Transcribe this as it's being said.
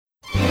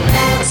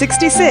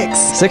66.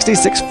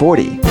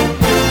 6640.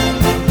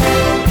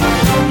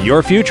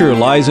 Your future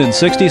lies in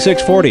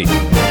 6640.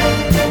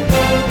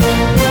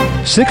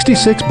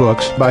 66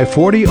 books by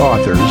 40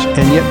 authors,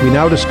 and yet we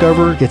now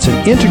discover it's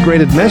an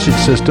integrated message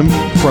system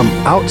from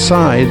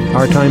outside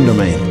our time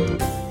domain.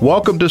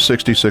 Welcome to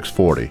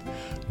 6640,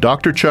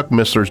 Dr. Chuck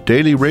Missler's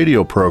daily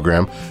radio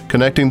program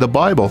connecting the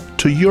Bible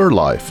to your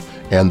life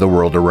and the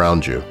world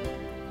around you.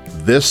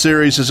 This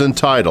series is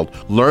entitled,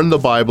 Learn the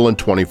Bible in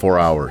 24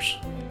 Hours.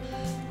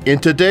 In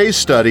today's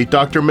study,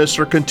 Dr.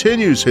 Missler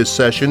continues his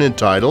session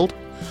entitled,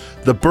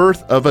 The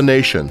Birth of a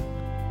Nation.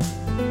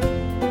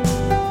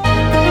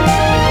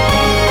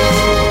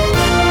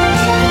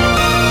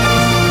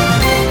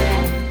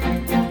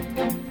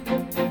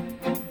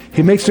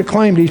 He makes a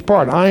claim to each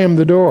part. I am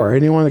the door.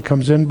 Anyone that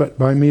comes in but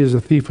by me is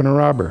a thief and a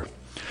robber.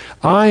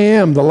 I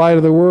am the light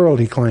of the world,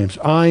 he claims.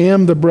 I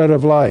am the bread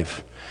of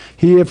life.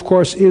 He, of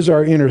course, is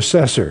our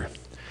intercessor.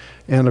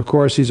 And, of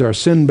course, he's our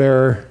sin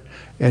bearer,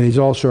 and he's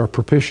also our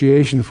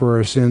propitiation for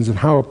our sins. And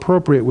how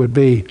appropriate it would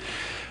be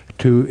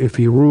to, if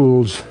he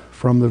rules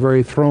from the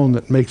very throne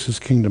that makes his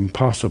kingdom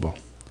possible.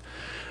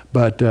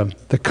 But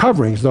the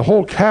coverings, the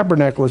whole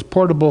tabernacle is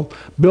portable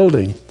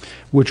building,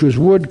 which was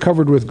wood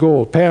covered with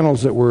gold,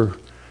 panels that were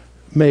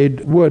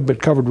made wood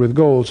but covered with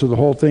gold, so the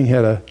whole thing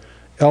had a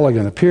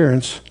elegant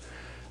appearance.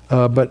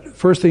 But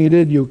first thing you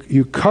did,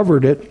 you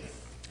covered it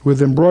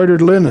with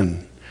embroidered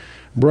linen,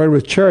 embroidered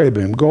with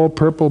cherubim, gold,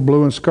 purple,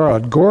 blue, and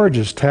scarlet,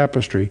 gorgeous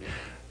tapestry.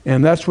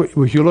 And that's what,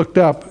 if you looked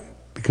up,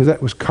 because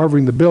that was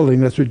covering the building,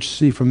 that's what you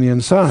see from the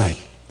inside.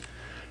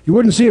 You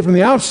wouldn't see it from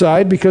the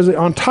outside because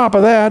on top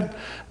of that,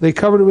 they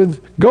covered it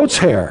with goat's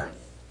hair,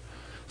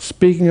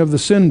 speaking of the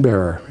sin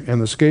bearer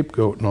and the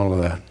scapegoat and all of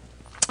that.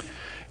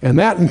 And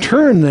that in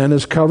turn then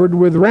is covered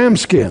with ram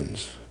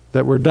skins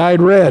that were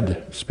dyed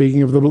red,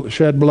 speaking of the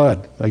shed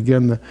blood.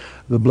 Again,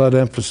 the blood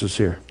emphasis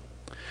here.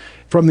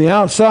 From the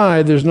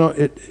outside,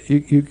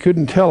 you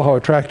couldn't tell how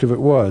attractive it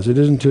was. It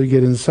isn't until you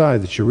get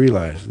inside that you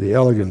realize the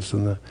elegance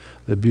and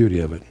the beauty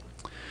of it.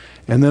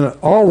 And then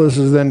all this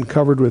is then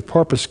covered with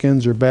porpoise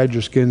skins or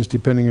badger skins,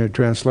 depending on your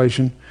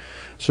translation.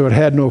 So it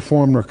had no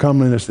form nor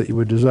comeliness that you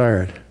would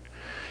desire it.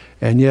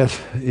 And yet,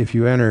 if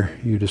you enter,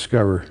 you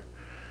discover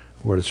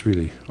what it's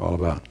really all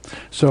about.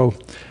 So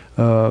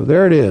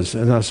there it is.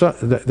 And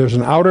there's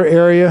an outer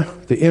area,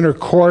 the inner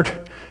court,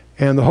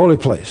 and the holy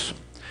place.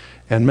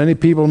 And many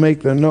people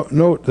make the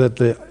note that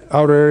the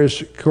outer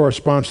areas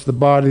corresponds to the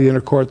body, the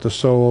inner court, the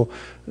soul,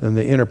 and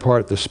the inner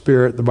part, the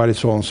spirit. The body,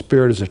 soul, and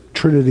spirit is a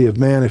trinity of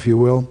man, if you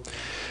will.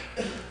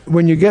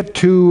 When you get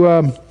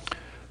to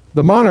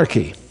the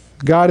monarchy,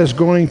 God is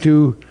going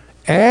to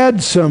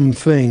add some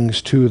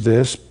things to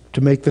this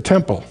to make the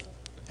temple.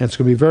 And it's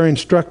going to be very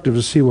instructive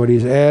to see what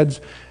he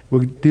adds.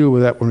 We'll deal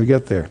with that when we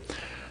get there.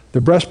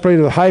 The breastplate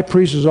of the high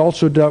priest is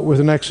also dealt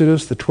with in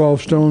Exodus, the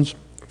 12 stones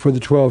for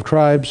the 12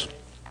 tribes.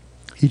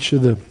 Each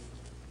of the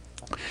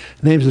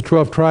names of the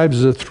 12 tribes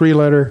is a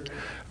 3-letter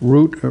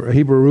root, or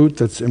Hebrew root,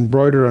 that's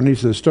embroidered on each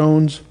of the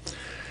stones.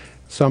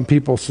 Some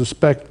people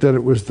suspect that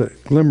it was the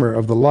glimmer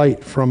of the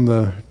light from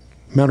the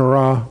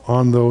menorah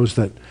on those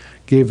that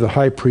gave the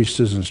high priest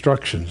his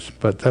instructions,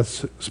 but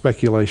that's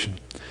speculation.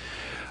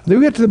 Then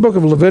we get to the book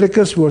of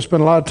Leviticus. We'll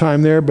spend a lot of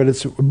time there, but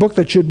it's a book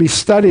that should be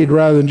studied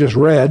rather than just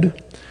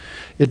read.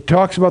 It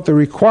talks about the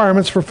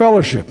requirements for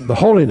fellowship, the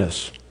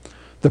holiness,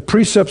 the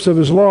precepts of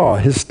his law,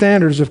 his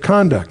standards of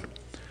conduct.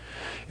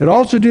 It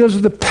also deals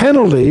with the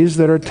penalties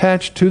that are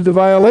attached to the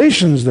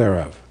violations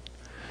thereof.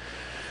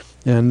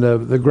 And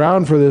the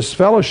ground for this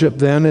fellowship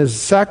then is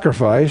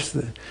sacrifice.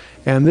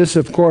 And this,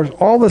 of course,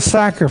 all the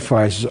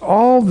sacrifices,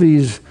 all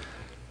these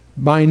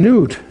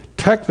minute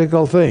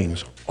technical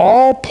things,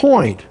 all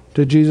point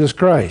to Jesus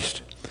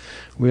Christ.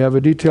 We have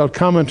a detailed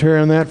commentary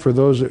on that for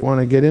those that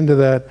want to get into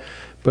that,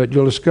 but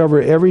you'll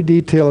discover every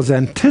detail is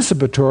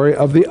anticipatory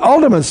of the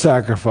ultimate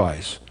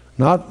sacrifice,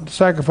 not the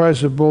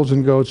sacrifice of bulls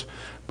and goats,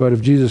 but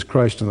of Jesus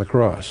Christ on the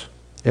cross.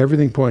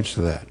 Everything points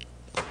to that.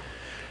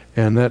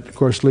 And that, of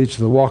course, leads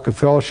to the walk of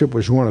fellowship,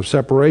 which is one of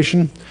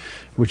separation,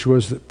 which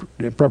was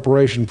the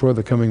preparation for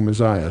the coming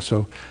Messiah.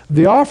 So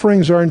the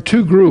offerings are in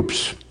two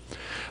groups.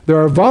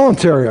 There are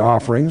voluntary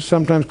offerings,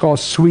 sometimes called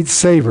sweet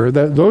savor.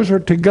 Those are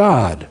to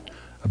God.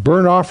 A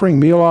burnt offering,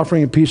 meal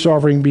offering, and peace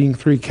offering being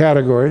 3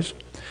 categories.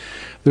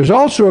 There's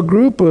also a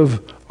group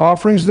of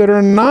offerings that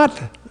are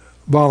not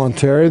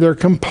voluntary. They're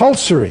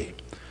compulsory,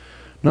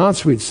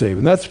 non-sweet savor.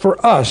 And that's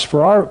for us,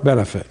 for our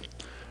benefit.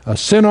 A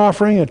sin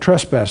offering, a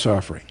trespass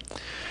offering.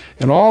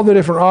 And all the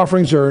different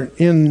offerings are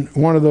in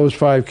one of those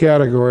 5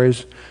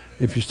 categories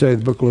if you study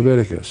the book of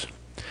Leviticus.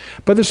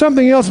 But there's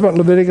something else about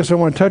Leviticus I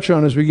want to touch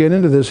on as we get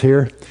into this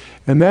here,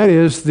 and that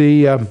is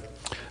the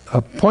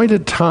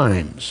appointed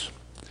times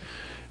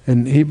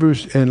in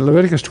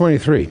Leviticus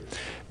 23.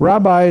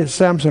 Rabbi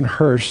Samson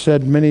Hirsch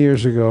said many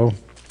years ago,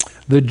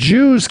 the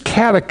Jews'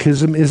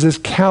 catechism is his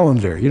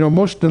calendar. You know,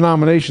 most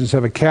denominations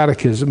have a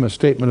catechism, a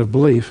statement of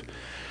belief.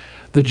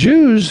 The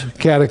Jews'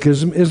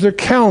 catechism is their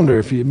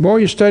calendar. The more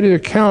you study their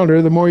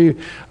calendar, the more you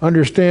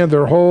understand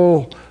their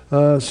whole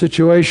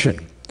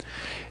situation.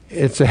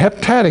 It's a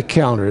heptadic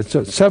calendar. It's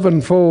a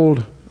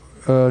sevenfold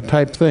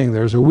type thing.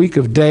 There's a week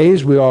of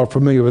days. We all are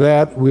familiar with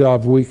that. We all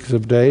have weeks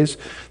of days,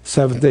 the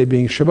seventh day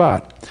being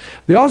Shabbat.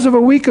 They also have a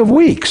week of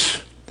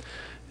weeks,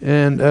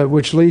 and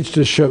which leads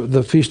to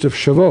the Feast of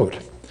Shavuot.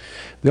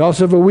 They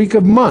also have a week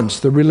of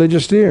months, the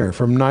religious year,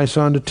 from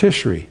Nisan to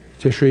Tishri,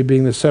 Tishri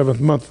being the seventh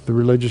month of the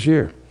religious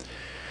year.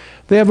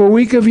 They have a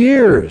week of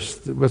years,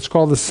 what's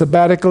called the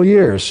sabbatical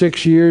year.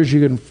 6 years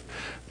you can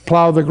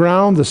plow the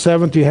ground, the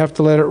seventh you have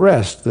to let it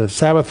rest, the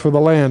Sabbath for the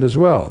land as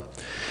well.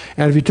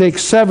 And if you take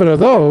 7 of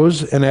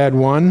those and add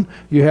 1,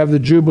 you have the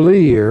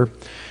Jubilee year.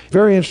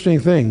 Very interesting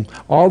thing.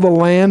 All the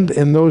land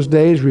in those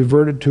days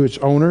reverted to its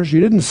owners.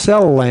 You didn't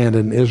sell land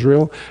in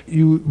Israel.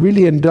 You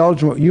really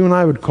indulged in what you and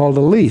I would call a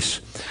lease.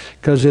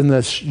 Because in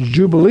the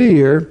Jubilee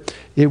year,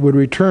 it would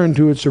return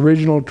to its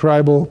original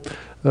tribal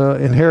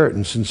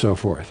inheritance and so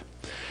forth.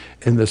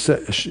 In the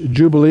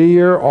Jubilee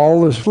year,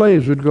 all the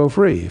slaves would go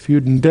free. If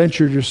you'd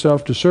indentured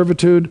yourself to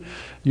servitude,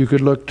 you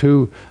could look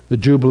to the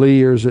Jubilee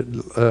years,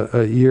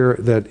 a year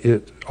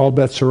that all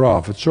bets are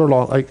off. It's sort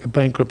of like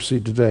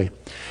bankruptcy today.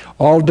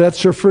 All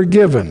debts are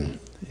forgiven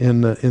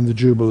in the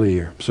Jubilee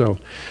year. So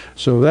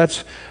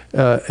that's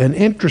an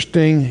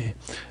interesting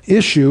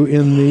issue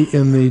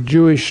in the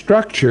Jewish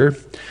structure.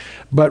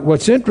 But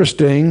what's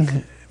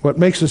interesting, what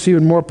makes this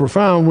even more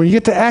profound, when you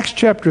get to Acts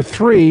chapter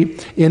 3,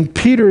 in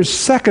Peter's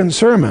second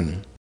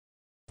sermon,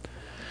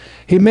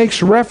 he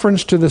makes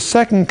reference to the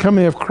second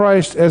coming of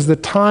Christ as the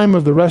time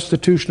of the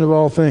restitution of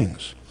all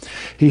things.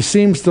 He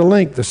seems to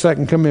link the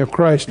second coming of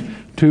Christ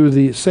to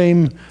the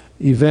same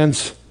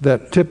events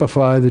that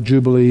typify the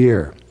Jubilee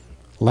year.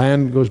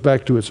 Land goes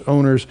back to its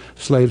owners,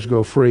 slaves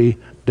go free,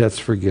 debts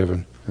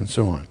forgiven, and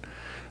so on.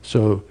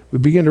 So we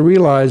begin to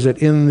realize that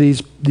in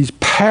these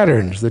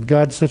patterns that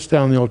God sets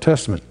down in the Old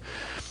Testament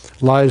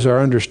lies our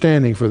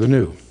understanding for the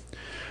New.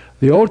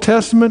 The Old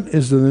Testament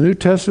is in the New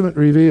Testament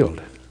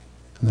revealed.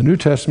 And the New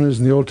Testament is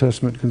in the Old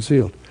Testament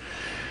concealed.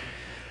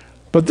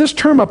 But this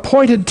term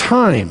appointed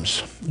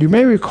times, you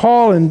may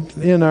recall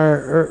in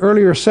our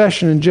earlier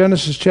session in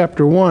Genesis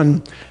chapter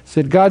 1,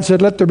 God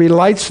said, "Let there be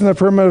lights in the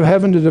firmament of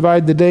heaven to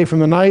divide the day from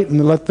the night,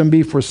 and let them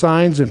be for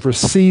signs and for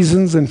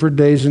seasons and for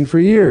days and for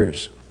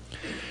years."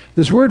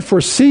 This word for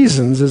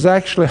seasons is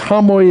actually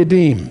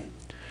hamoedim.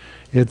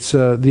 It's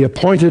the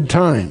appointed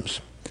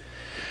times.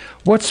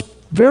 What's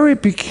very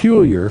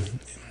peculiar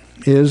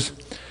is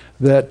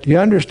that you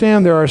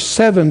understand there are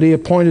 70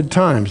 appointed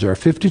times. There are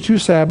 52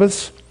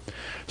 Sabbaths,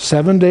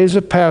 7 days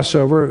of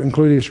Passover,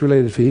 including its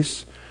related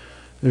feasts.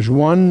 There's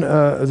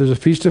a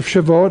Feast of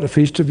Shavuot, a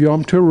Feast of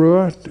Yom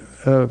Teruah,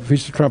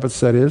 Feast of Trumpets,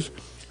 that is,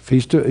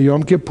 Feast of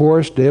Yom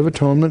Kippur, Day of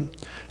Atonement,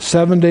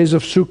 7 days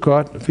of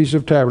Sukkot, Feast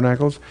of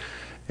Tabernacles,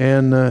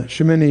 and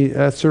Shemini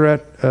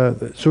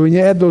Atzeret. So when you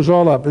add those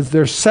all up,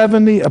 there's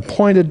 70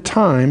 appointed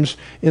times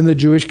in the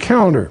Jewish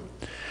calendar.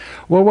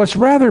 Well, what's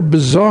rather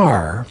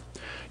bizarre,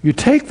 you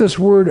take this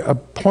word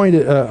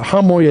appointed,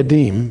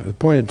 hamoedim,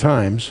 appointed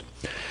times,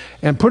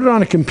 and put it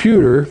on a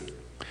computer.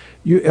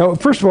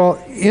 First of all,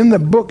 in the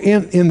book,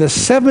 in the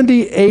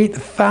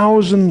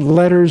 78,000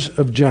 letters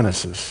of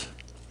Genesis,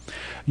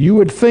 you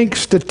would think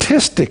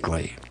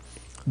statistically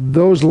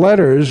those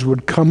letters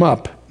would come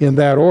up in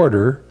that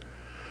order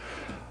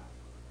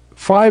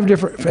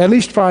at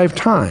least 5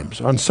 times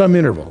on some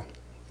interval.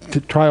 To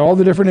try all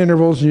the different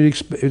intervals, and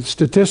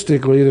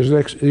statistically,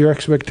 your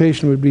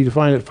expectation would be to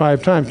find it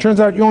 5 times. Turns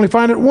out you only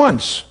find it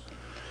once.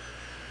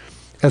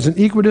 As an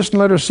equidistant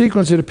letter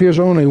sequence, it appears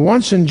only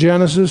once in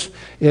Genesis.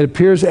 It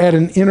appears at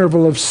an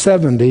interval of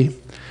 70,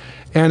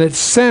 and it's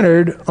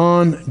centered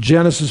on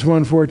Genesis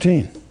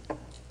 1:14.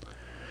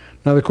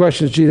 Now the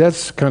question is,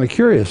 that's kind of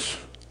curious.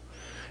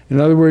 In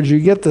other words, you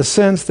get the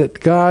sense that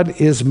God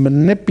is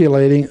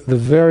manipulating the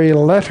very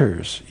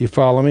letters, you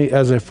follow me,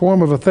 as a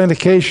form of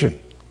authentication.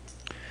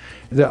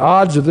 The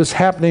odds of this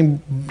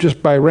happening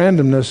just by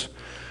randomness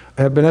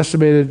have been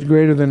estimated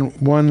greater than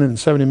 1 in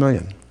 70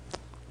 million.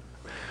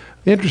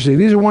 Interesting.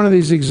 These are one of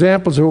these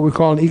examples of what we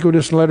call an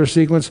equidistant letter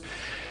sequence.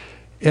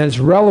 And it's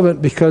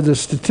relevant because it's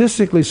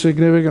statistically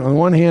significant on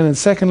one hand, and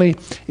secondly,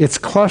 it's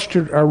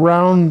clustered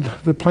around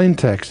the plain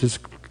text. It's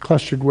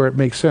clustered where it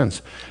makes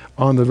sense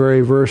on the very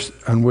verse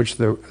on which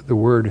the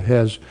word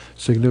has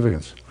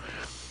significance.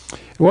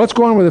 Well, let's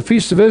go on with the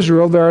Feast of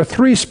Israel. There are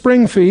 3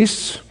 spring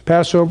feasts: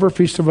 Passover,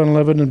 Feast of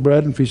Unleavened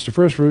Bread, and Feast of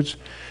First Fruits.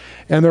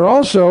 And there are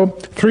also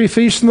 3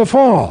 feasts in the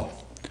fall: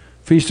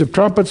 Feast of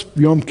Trumpets,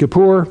 Yom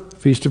Kippur,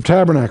 Feast of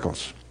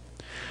Tabernacles.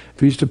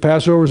 Feast of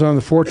Passover is on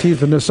the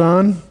 14th of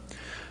Nisan.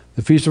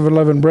 The Feast of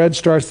Unleavened Bread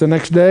starts the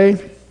next day.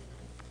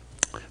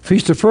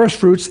 Feast of First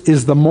Fruits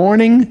is the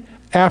morning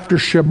after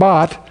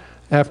Shabbat,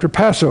 after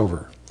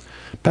Passover.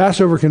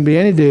 Passover can be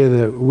any day of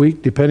the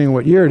week, depending on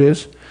what year it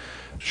is.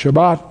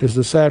 Shabbat is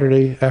the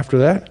Saturday after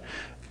that.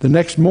 The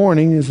next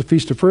morning is the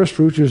Feast of First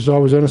Fruits, which is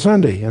always on a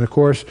Sunday. And of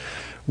course,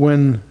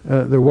 when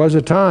there was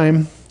a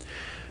time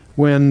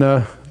when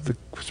the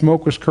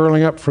smoke was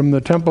curling up from the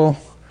temple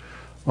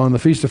on the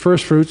Feast of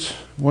First Fruits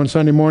one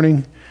Sunday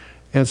morning,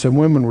 and some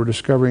women were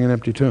discovering an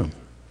empty tomb,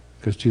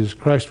 because Jesus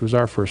Christ was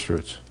our first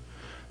fruits.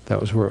 That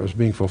was where it was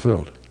being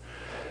fulfilled.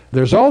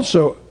 There's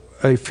also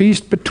a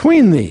feast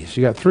between these.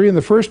 You got 3 in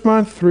the first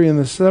month, 3 in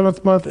the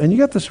 7th month, and you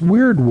got this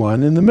weird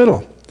one in the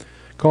middle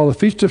called the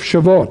Feast of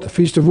Shavuot, the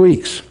Feast of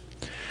Weeks.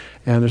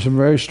 And there's some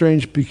very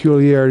strange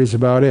peculiarities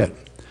about it.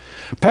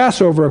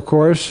 Passover, of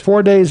course,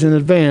 4 days in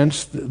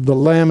advance, the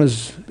lamb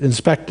is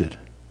inspected.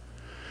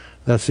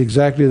 That's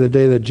exactly the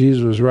day that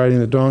Jesus was riding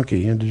the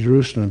donkey into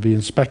Jerusalem to be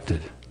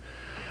inspected.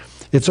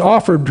 It's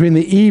offered between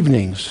the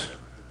evenings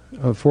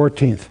of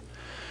 14th.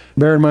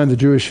 Bear in mind the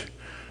Jewish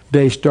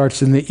day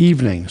starts in the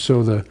evening,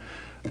 so the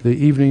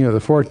evening of the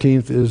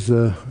 14th is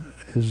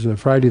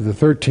Friday the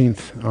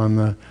 13th on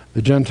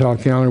the Gentile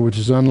calendar, which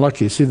is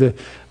unlucky. See,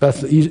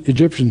 that's the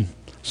Egyptian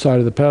side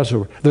of the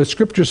Passover. The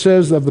scripture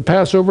says of the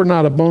Passover,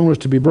 not a bone was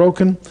to be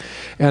broken,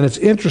 and it's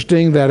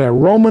interesting that a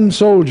Roman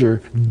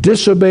soldier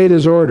disobeyed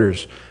his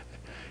orders.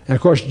 And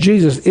of course,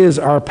 Jesus is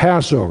our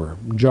Passover.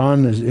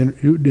 John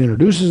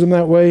introduces him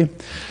that way,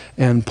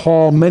 and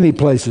Paul, many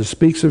places,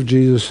 speaks of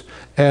Jesus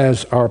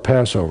as our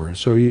Passover.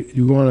 So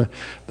you want to,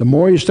 the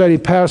more you study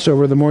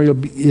Passover, the more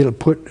it'll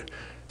put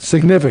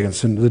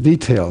significance into the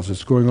details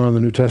that's going on in the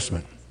New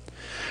Testament.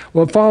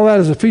 Well, follow that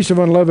as the Feast of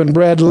Unleavened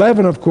Bread.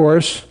 Leaven, of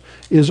course,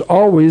 is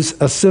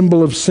always a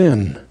symbol of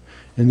sin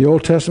in the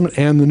Old Testament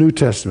and the New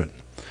Testament.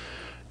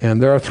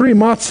 And there are 3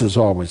 matzahs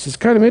always. It's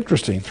kind of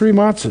interesting, 3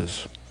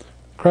 matzahs.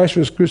 Christ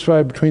was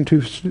crucified between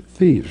 2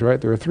 thieves, right?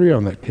 There are 3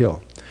 on that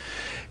hill.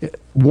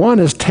 One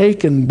is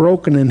taken,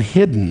 broken, and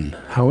hidden.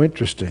 How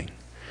interesting.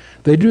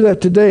 They do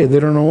that today. They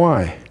don't know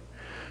why.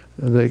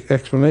 The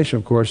explanation,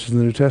 of course, is in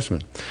the New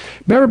Testament.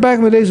 Remember back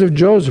in the days of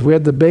Joseph, we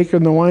had the baker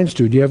and the wine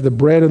steward. You have the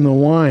bread and the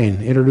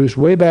wine introduced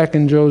way back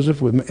in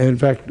Joseph, in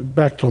fact,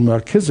 back to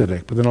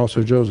Melchizedek, but then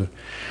also Joseph.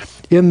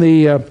 In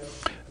the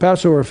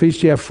Passover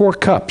feast, you have 4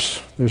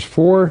 cups. There's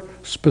 4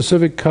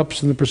 specific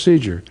cups in the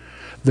procedure.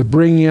 The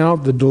bringing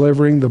out, the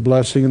delivering, the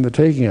blessing, and the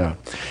taking out.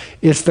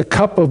 It's the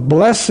cup of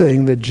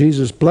blessing that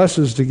Jesus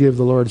blesses to give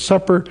the Lord's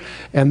Supper,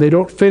 and they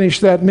don't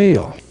finish that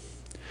meal.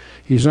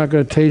 He's not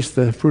going to taste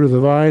the fruit of the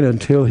vine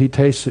until he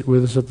tastes it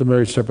with us at the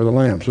marriage supper of the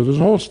Lamb. So there's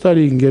a whole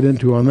study you can get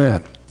into on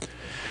that.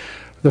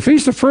 The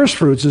Feast of First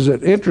Fruits is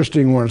an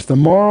interesting one. It's the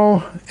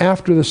morrow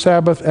after the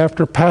Sabbath,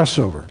 after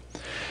Passover.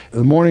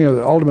 The morning of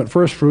the ultimate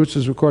first fruits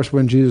is, of course,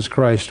 when Jesus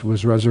Christ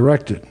was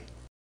resurrected.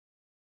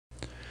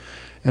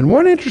 And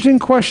one interesting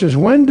question is,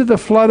 when did the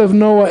flood of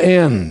Noah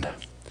end?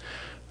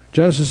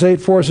 Genesis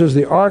 8:4 says,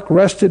 the ark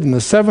rested in the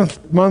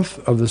 7th month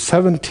of the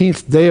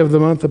 17th day of the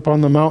month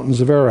upon the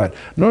mountains of Ararat.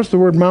 Notice the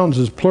word mountains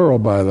is plural,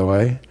 by the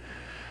way.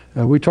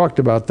 We talked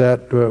about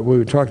that.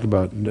 We talked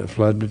about the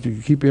flood, but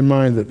you keep in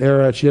mind that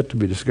Ararat's yet to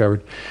be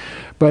discovered.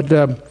 But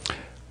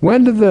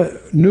when did the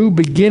new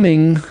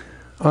beginning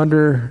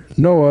under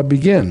Noah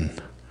begin?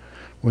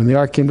 When the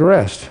ark came to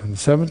rest, on the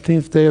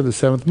 17th day of the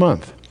 7th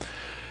month.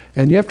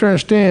 And you have to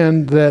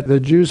understand that the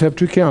Jews have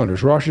 2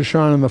 calendars, Rosh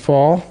Hashanah in the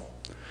fall,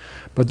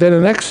 but then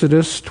in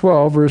Exodus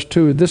 12, verse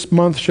 2, this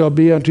month shall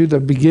be unto the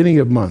beginning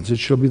of months. It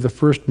shall be the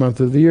first month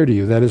of the year to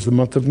you. That is the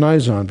month of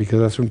Nisan, because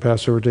that's when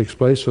Passover takes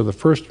place. So the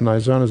first of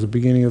Nisan is the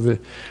beginning of the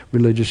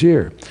religious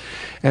year.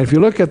 And if you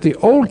look at the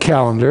old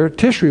calendar,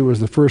 Tishri was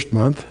the first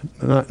month,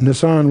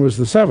 Nisan was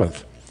the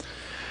 7th.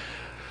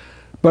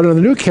 But in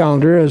the new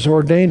calendar, as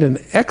ordained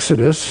in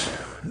Exodus,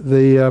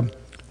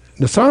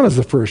 Nisan is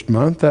the first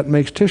month. That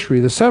makes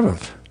Tishri the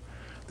 7th.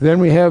 Then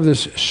we have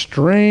this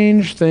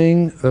strange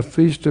thing, the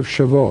Feast of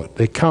Shavuot.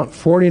 They count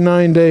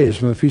 49 days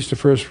from the Feast of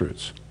First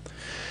Fruits.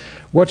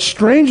 What's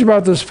strange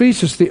about this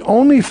feast is the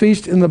only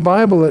feast in the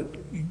Bible that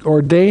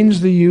ordains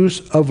the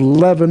use of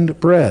leavened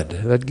bread.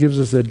 That gives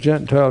us a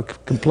Gentile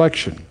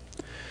complexion.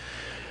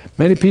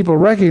 Many people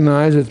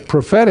recognize it's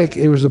prophetic.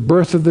 It was the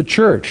birth of the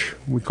church.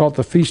 We call it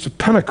the Feast of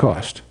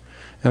Pentecost.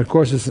 And of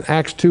course, it's in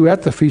Acts 2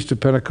 at the Feast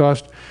of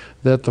Pentecost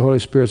that the Holy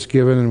Spirit's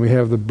given, and we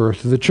have the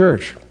birth of the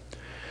church.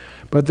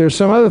 But there's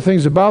some other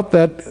things about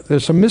that.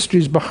 There's some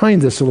mysteries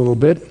behind this a little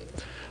bit.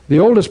 The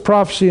oldest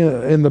prophecy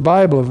in the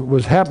Bible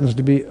happens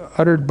to be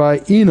uttered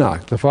by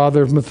Enoch, the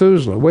father of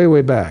Methuselah, way,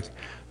 way back.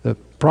 The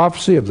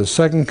prophecy of the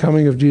second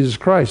coming of Jesus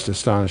Christ,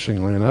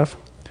 astonishingly enough.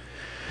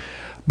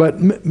 But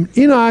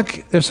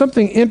Enoch, there's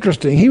something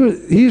interesting.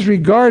 He's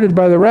regarded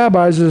by the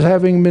rabbis as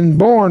having been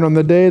born on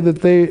the day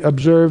that they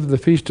observed the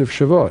Feast of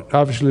Shavuot,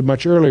 obviously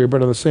much earlier,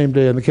 but on the same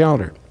day in the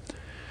calendar.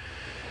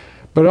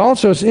 But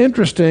also it's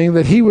interesting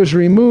that he was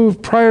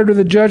removed prior to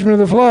the judgment of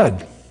the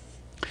flood.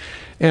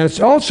 And it's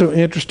also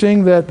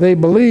interesting that they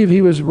believe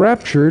he was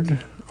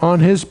raptured on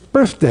his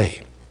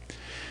birthday.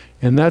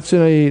 And that's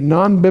in a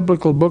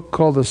non-biblical book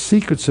called The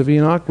Secrets of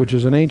Enoch, which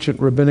is an ancient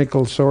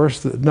rabbinical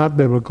source, not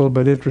biblical,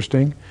 but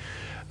interesting.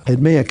 It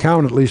may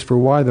account at least for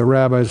why the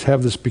rabbis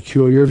have this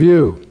peculiar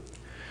view.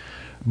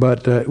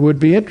 But it would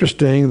be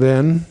interesting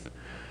then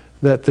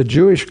that the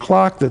Jewish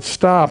clock that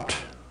stopped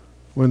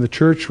when the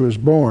church was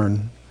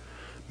born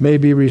may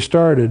be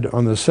restarted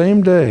on the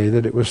same day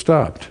that it was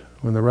stopped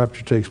when the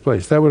rapture takes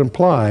place. That would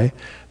imply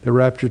the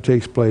rapture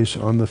takes place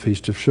on the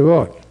Feast of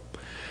Shavuot,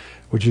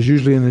 which is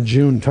usually in the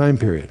June time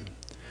period.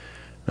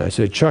 I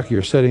said, Chuck,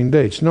 you're setting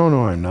dates. No,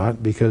 I'm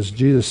not, because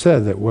Jesus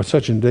said that with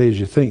such in days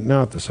you think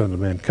not the Son of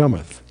Man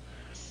cometh.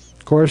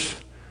 Of course,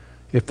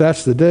 if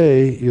that's the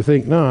day you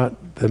think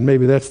not, then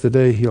maybe that's the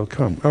day he'll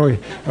come.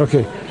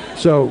 Okay,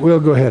 so we'll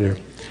go ahead here.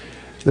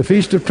 The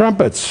Feast of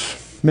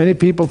Trumpets. Many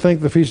people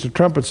think the Feast of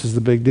Trumpets is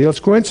the big deal. It's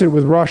coincident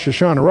with Rosh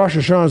Hashanah. Rosh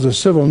Hashanah is a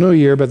civil new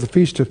year, but the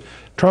Feast of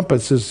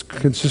Trumpets is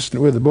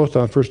consistent with it, both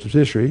on 1st of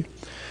Tishri.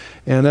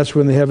 And that's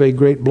when they have a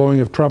great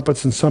blowing of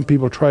trumpets, and some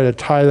people try to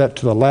tie that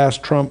to the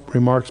last trump,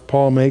 remarks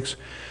Paul makes,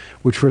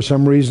 which for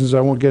some reasons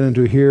I won't get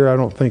into here, I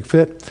don't think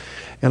fit.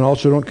 And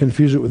also don't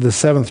confuse it with the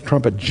seventh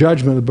trumpet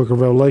judgment of the book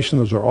of Revelation.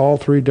 Those are all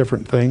three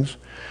different things.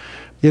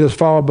 It is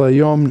followed by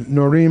Yom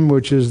Norim,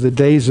 which is the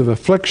days of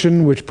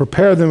affliction, which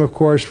prepare them, of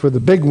course, for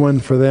the big one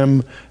for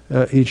them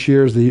each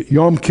year is the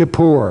Yom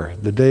Kippur,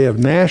 the day of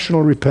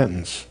national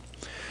repentance.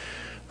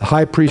 The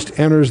high priest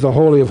enters the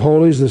Holy of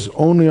Holies. This is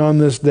only on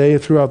this day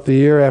throughout the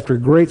year after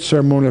great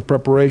ceremonial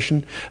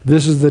preparation.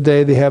 This is the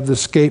day they have the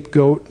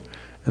scapegoat,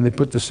 and they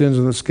put the sins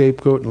on the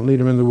scapegoat and lead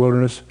them in the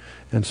wilderness,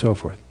 and so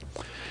forth.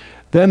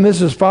 Then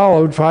this is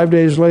followed 5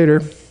 days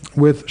later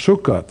with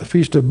Sukkot, the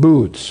Feast of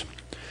Booths,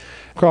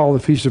 called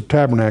the Feast of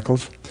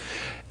Tabernacles.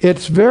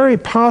 It's very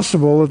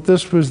possible that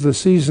this was the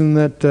season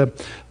that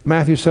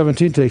Matthew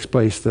 17 takes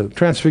place, the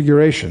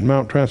Transfiguration,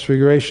 Mount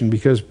Transfiguration,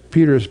 because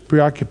Peter is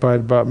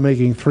preoccupied about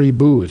making 3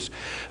 booths.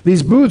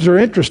 These booths are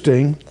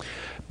interesting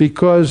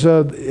because,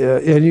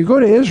 and you go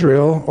to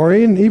Israel, or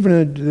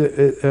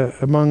even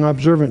among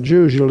observant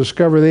Jews, you'll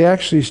discover they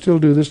actually still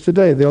do this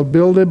today. They'll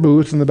build a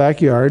booth in the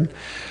backyard.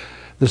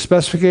 The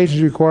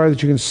specifications require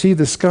that you can see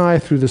the sky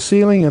through the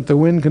ceiling and the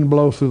wind can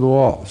blow through the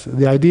walls.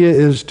 The idea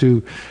is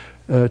to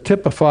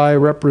typify,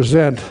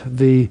 represent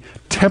the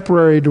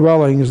temporary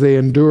dwellings they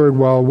endured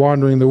while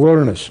wandering the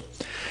wilderness.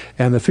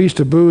 And the Feast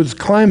of Booths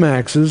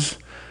climaxes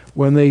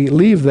when they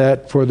leave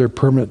that for their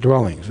permanent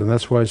dwellings. And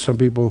that's why some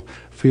people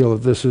feel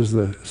that this is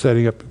the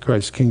setting up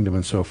Christ's kingdom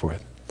and so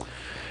forth.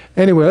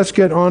 Anyway, let's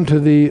get on to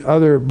the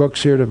other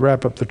books here to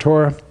wrap up the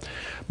Torah.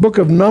 Book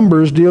of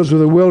Numbers deals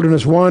with the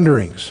wilderness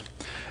wanderings.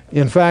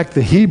 In fact,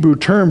 the Hebrew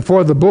term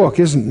for the book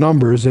isn't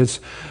Numbers,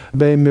 it's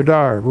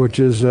Be'midar, which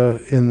is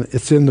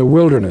it's in the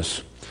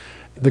wilderness.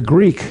 The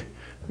Greek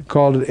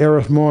called it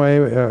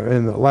arithmoi,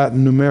 in the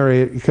Latin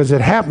numeri, because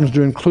it happens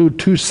to include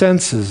 2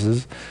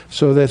 censuses,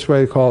 so that's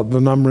why they call it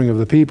the numbering of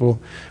the people,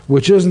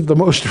 which isn't the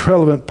most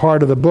relevant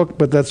part of the book,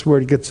 but that's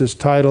where it gets its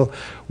title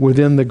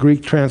within the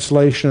Greek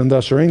translation and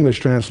thus our English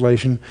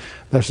translation.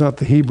 That's not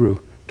the Hebrew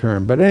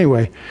term. But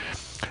anyway,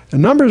 the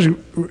Numbers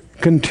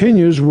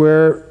continues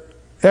where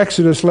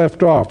Exodus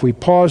left off. We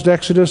paused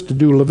Exodus to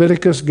do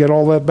Leviticus, get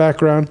all that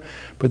background,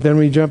 but then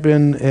we jump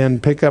in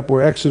and pick up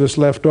where Exodus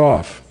left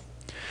off.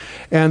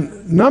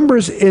 And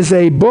Numbers is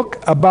a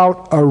book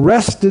about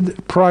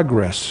arrested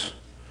progress.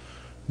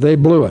 They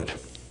blew it.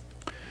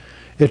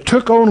 It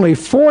took only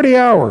 40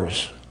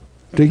 hours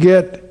to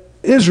get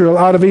Israel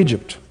out of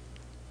Egypt.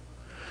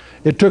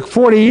 It took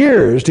 40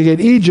 years to get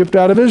Egypt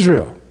out of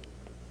Israel.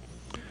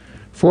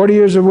 40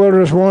 years of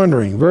wilderness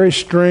wandering. Very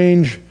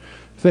strange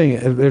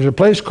thing. There's a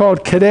place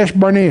called Kadesh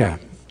Barnea.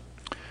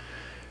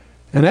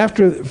 And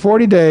after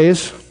 40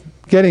 days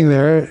getting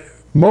there,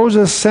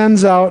 Moses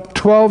sends out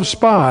 12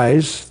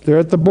 spies. They're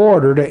at the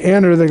border to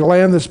enter the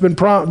land that's been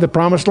the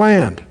promised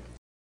land.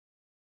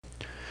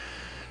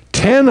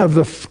 10 of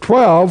the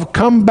 12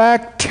 come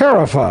back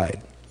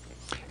terrified.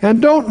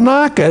 And don't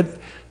knock it,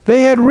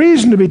 they had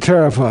reason to be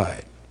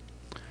terrified.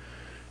 It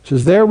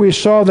says, there we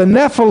saw the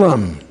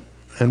Nephilim,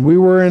 and we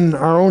were in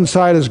our own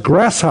sight as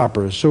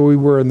grasshoppers, so we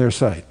were in their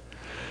sight.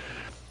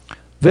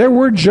 There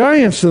were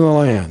giants in the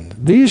land,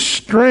 these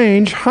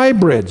strange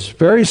hybrids,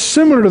 very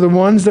similar to the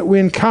ones that we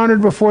encountered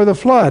before the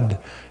flood.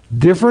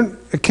 Different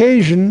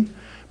occasion,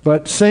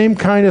 but same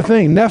kind of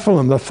thing.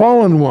 Nephilim, the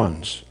fallen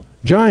ones.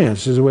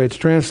 Giants is the way it's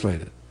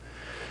translated.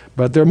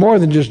 But they're more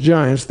than just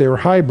giants, they were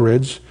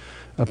hybrids,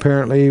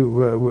 apparently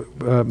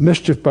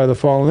mischieved by the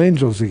fallen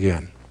angels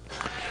again.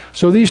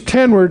 So these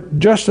 10 were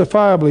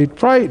justifiably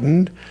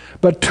frightened,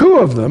 but 2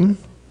 of them,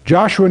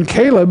 Joshua and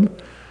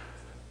Caleb,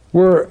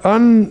 were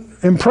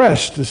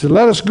unimpressed. They said,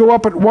 let us go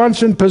up at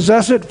once and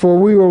possess it, for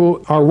we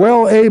are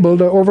well able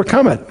to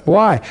overcome it.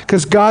 Why?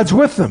 Because God's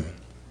with them.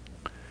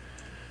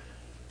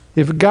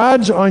 If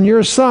God's on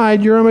your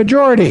side, you're a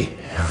majority.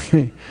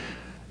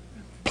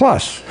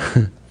 Plus.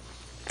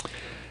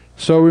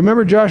 So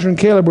remember, Joshua and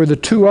Caleb were the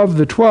 2 of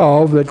the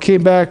 12 that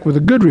came back with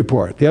a good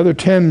report. The other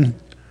 10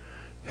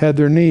 had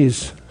their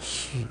knees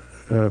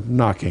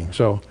knocking.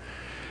 So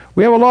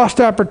we have a lost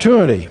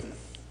opportunity.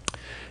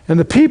 And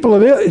the people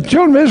of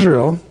children of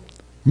Israel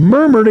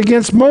murmured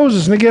against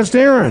Moses and against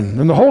Aaron.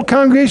 And the whole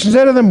congregation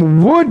said to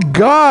them, would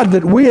God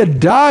that we had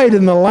died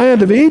in the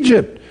land of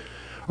Egypt,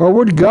 or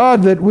would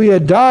God that we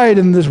had died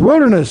in this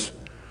wilderness?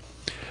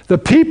 The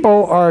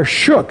people are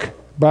shook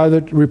by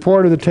the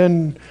report of the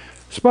 10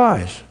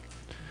 spies.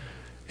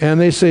 And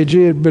they say,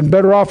 gee, it'd been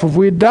better off if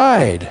we had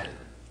died.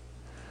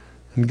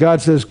 And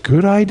God says,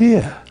 good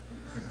idea.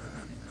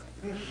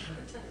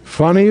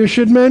 Funny you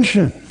should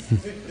mention.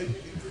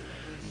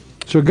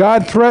 So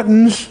God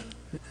threatens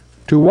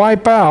to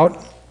wipe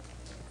out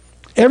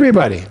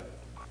everybody.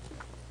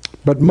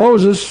 But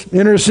Moses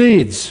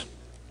intercedes.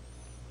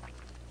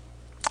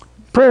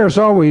 Prayer is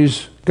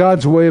always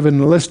God's way of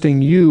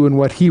enlisting you in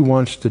what he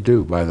wants to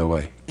do, by the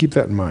way. Keep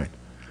that in mind.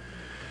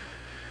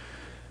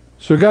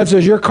 So God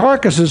says, your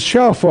carcasses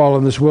shall fall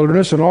in this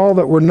wilderness, and all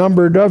that were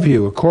numbered of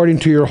you, according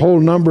to your whole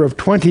number of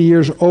 20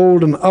 years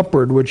old and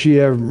upward, which ye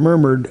have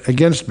murmured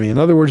against me. In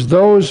other words,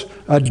 those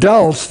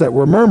adults that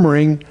were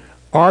murmuring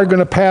are going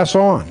to pass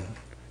on.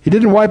 He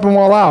didn't wipe them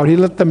all out. He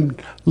let them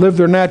live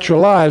their natural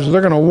lives.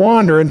 They're going to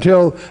wander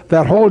until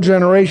that whole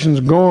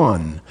generation's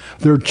gone.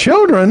 Their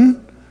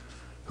children,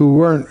 who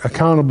weren't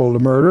accountable to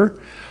murder,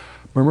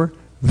 remember,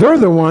 they're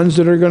the ones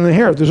that are going to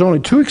inherit. There's only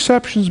two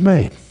exceptions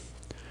made.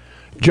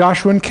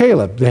 Joshua and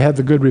Caleb, they had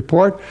the good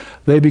report.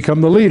 They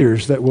become the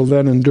leaders that will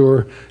then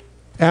endure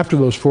after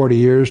those 40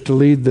 years to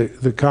lead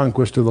the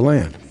conquest of the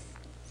land.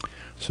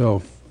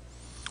 So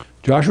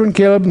Joshua and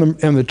Caleb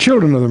and the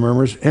children of the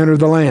murmurers entered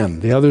the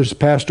land. The others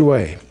passed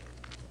away.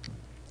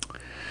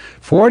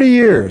 40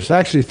 years,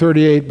 actually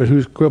 38, but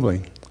who's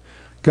quibbling?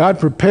 God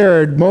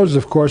prepared Moses,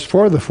 of course,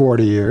 for the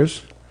 40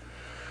 years.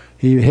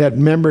 He'd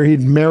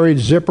married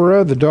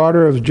Zipporah, the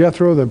daughter of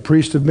Jethro, the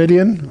priest of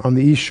Midian, on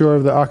the east shore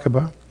of the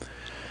Aqaba.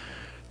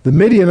 The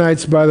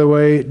Midianites, by the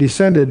way,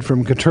 descended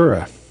from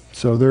Keturah,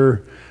 so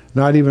they're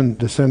not even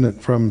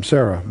descendant from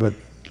Sarah, but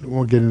we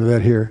won't get into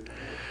that here.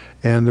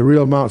 And the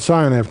real Mount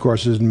Sinai, of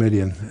course, is in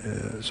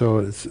Midian, so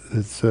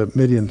it's a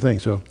Midian thing.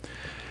 So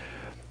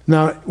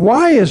now,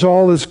 why is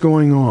all this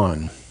going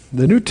on?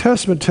 The New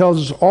Testament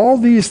tells us all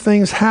these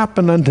things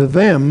happen unto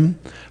them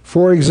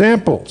for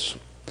examples,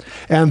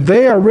 and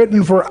they are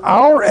written for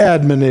our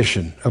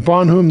admonition,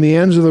 upon whom the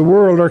ends of the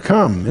world are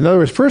come. In other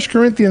words, 1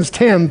 Corinthians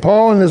 10,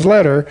 Paul in his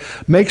letter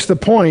makes the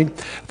point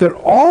that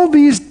all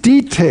these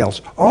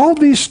details, all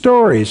these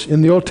stories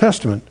in the Old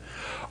Testament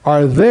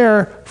are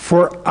there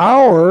for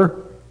our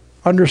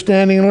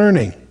understanding and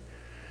learning.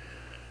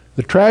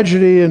 The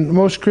tragedy in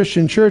most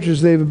Christian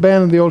churches, they've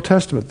abandoned the Old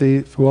Testament.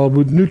 The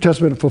New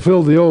Testament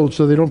fulfilled the Old,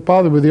 so they don't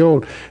bother with the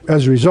Old.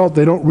 As a result,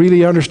 they don't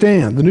really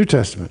understand the New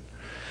Testament.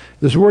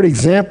 This word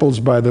examples,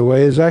 by the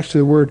way, is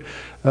actually the word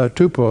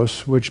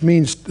tupos, which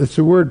means it's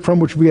the word from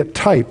which we get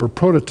type or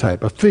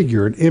prototype, a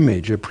figure, an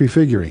image, a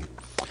prefiguring.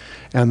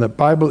 And the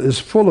Bible is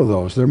full of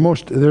those.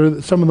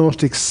 They're some of the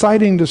most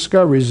exciting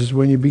discoveries is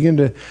when you begin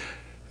to,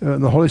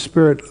 the Holy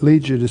Spirit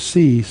leads you to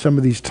see some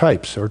of these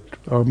types or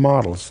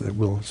models that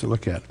we'll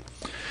look at.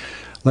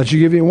 Let you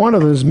give you one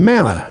of them is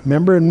manna.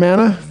 Remember in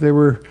manna,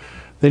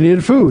 they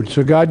needed food.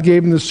 So God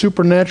gave them the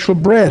supernatural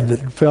bread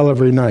that fell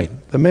every night,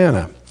 the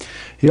manna.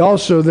 There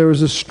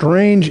was a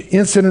strange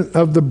incident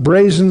of the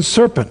brazen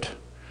serpent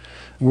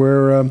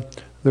where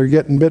they're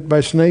getting bit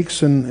by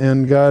snakes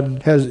and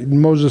God has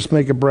Moses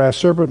make a brass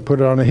serpent, put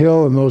it on a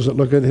hill, and those that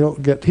look at the hill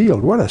get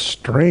healed. What a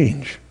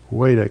strange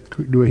way to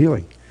do a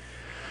healing.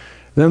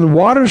 Then the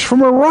waters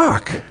from a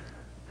rock. How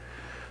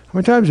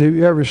many times have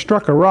you ever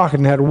struck a rock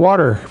and had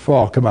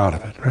waterfall come out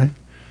of it, right?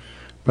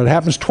 But it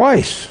happens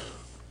twice.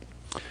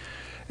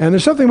 And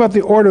there's something about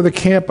the order of the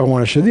camp I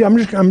want to show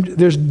you.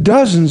 There's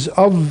dozens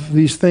of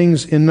these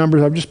things in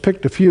Numbers. I've just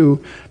picked a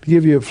few to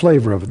give you a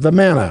flavor of it. The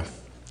manna.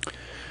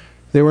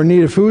 They were in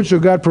need of food, so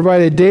God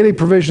provided daily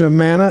provision of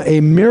manna, a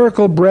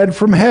miracle bread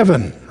from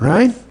heaven,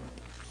 right?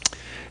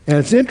 And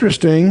it's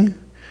interesting,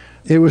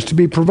 it was to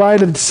be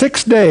provided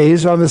 6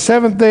 days. On the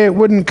seventh day it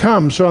wouldn't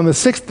come, so on the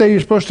sixth day you're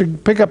supposed to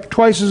pick up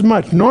twice as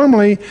much.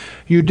 Normally,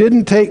 you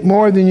didn't take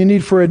more than you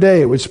need for a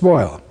day, it would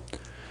spoil.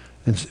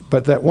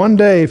 But that one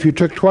day, if you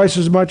took twice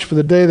as much for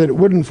the day that it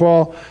wouldn't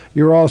fall,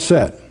 you're all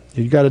set.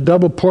 You got a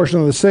double portion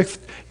on the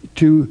sixth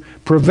to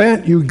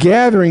prevent you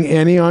gathering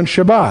any on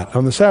Shabbat,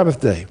 on the Sabbath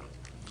day.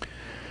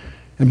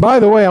 And by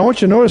the way, I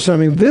want you to notice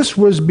something. This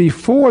was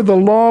before the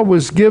law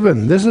was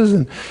given.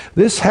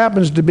 This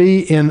happens to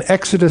be in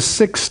Exodus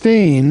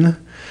 16.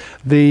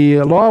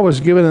 The law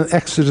was given in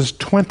Exodus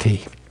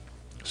 20.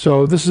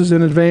 So this is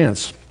in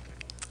advance.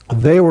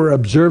 They were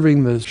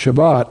observing the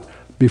Shabbat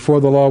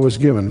before the law was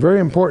given. Very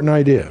important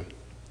idea.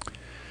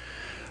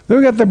 Then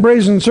we got the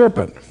brazen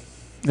serpent.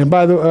 And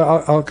by the way,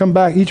 I'll come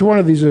back. Each one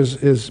of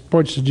these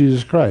points to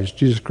Jesus Christ.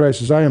 Jesus Christ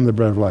says, I am the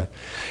bread of life.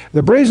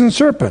 The brazen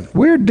serpent,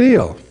 weird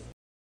deal.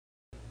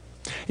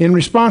 In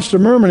response to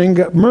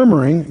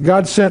murmuring,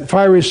 God sent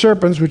fiery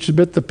serpents which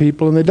bit the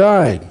people and they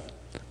died.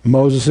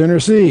 Moses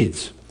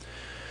intercedes.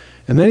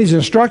 And then he's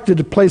instructed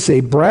to place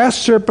a brass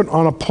serpent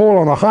on a pole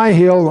on a high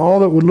hill, and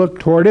all that would look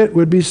toward it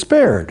would be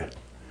spared.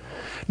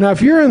 Now,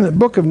 if you're in the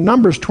book of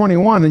Numbers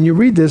 21 and you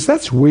read this,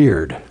 that's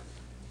weird.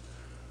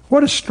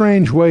 What a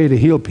strange way to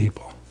heal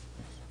people.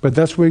 But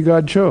that's what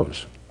God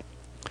chose.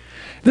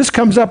 This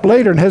comes up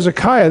later in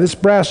Hezekiah. This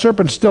brass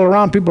serpent's still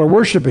around. People are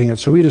worshiping it,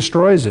 so he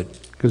destroys it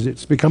because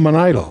it's become an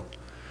idol.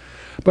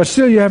 But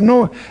still, you have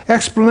no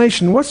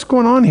explanation. What's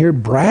going on here?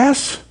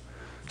 Brass?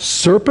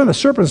 Serpent? A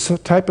serpent's a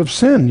type of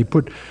sin. You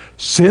put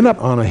sin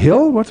up on a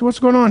hill? What's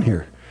going on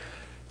here?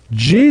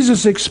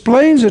 Jesus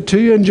explains it to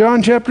you in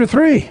John chapter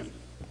 3.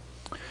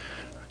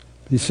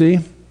 You see?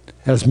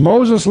 As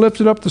Moses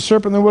lifted up the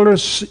serpent in the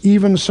wilderness,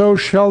 even so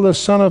shall the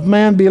Son of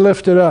Man be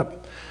lifted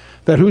up,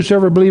 that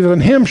whosoever believeth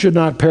in him should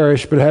not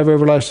perish, but have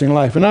everlasting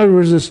life. In other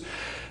words,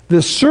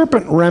 this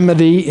serpent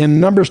remedy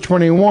in Numbers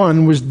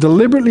 21 was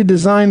deliberately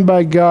designed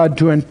by God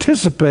to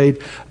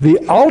anticipate the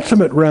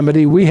ultimate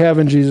remedy we have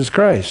in Jesus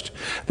Christ.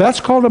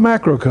 That's called a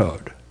macro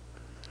code.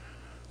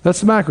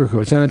 That's the macro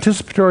code. It's an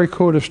anticipatory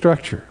code of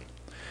structure.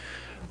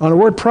 On a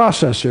word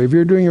processor, if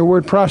you're doing your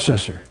word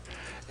processor,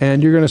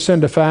 and you're going to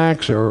send a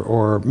fax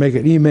or make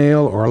an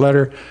email or a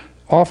letter,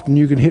 often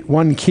you can hit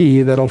one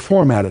key that'll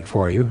format it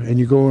for you, and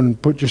you go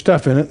and put your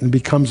stuff in it and it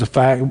becomes a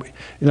fax.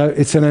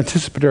 It's an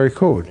anticipatory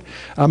code,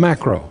 a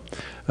macro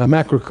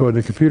code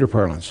in computer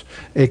parlance,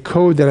 a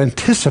code that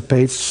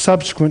anticipates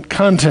subsequent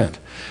content.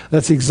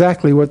 That's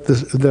exactly what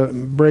the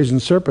brazen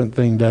serpent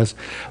thing does.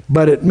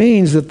 But it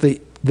means that the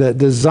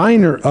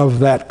designer of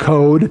that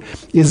code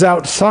is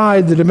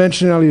outside the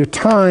dimensionality of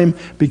time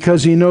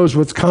because he knows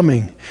what's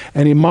coming,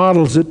 and he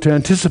models it to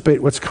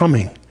anticipate what's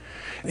coming.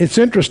 It's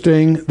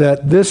interesting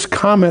that this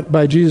comment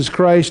by Jesus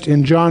Christ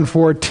in John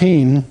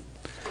 14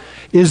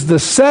 is the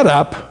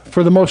setup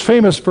for the most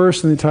famous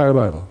verse in the entire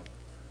Bible,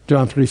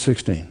 John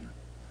 3:16.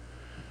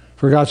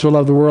 For God so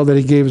loved the world that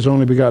he gave his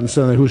only begotten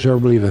Son, that whosoever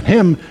believeth in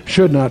him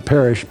should not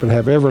perish but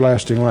have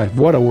everlasting life.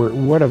 What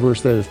a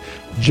verse that is.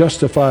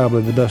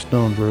 Justifiably the best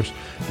known verse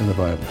in the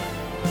Bible.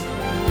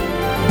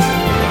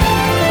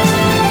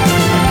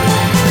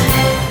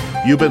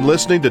 You've been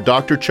listening to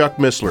Dr. Chuck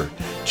Missler,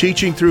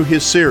 teaching through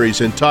his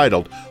series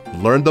entitled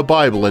Learn the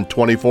Bible in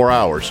 24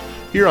 Hours,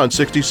 here on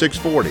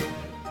 6640.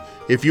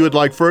 If you would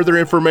like further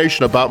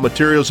information about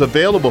materials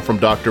available from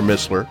Dr.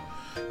 Missler,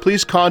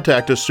 please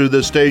contact us through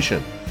this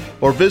station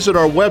or visit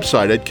our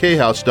website at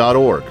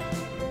khouse.org.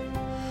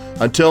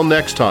 Until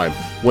next time,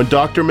 when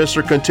Dr.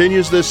 Missler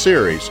continues this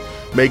series,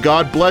 may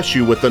God bless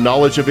you with the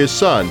knowledge of His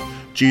Son,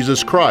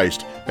 Jesus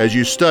Christ, as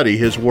you study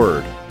His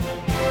Word.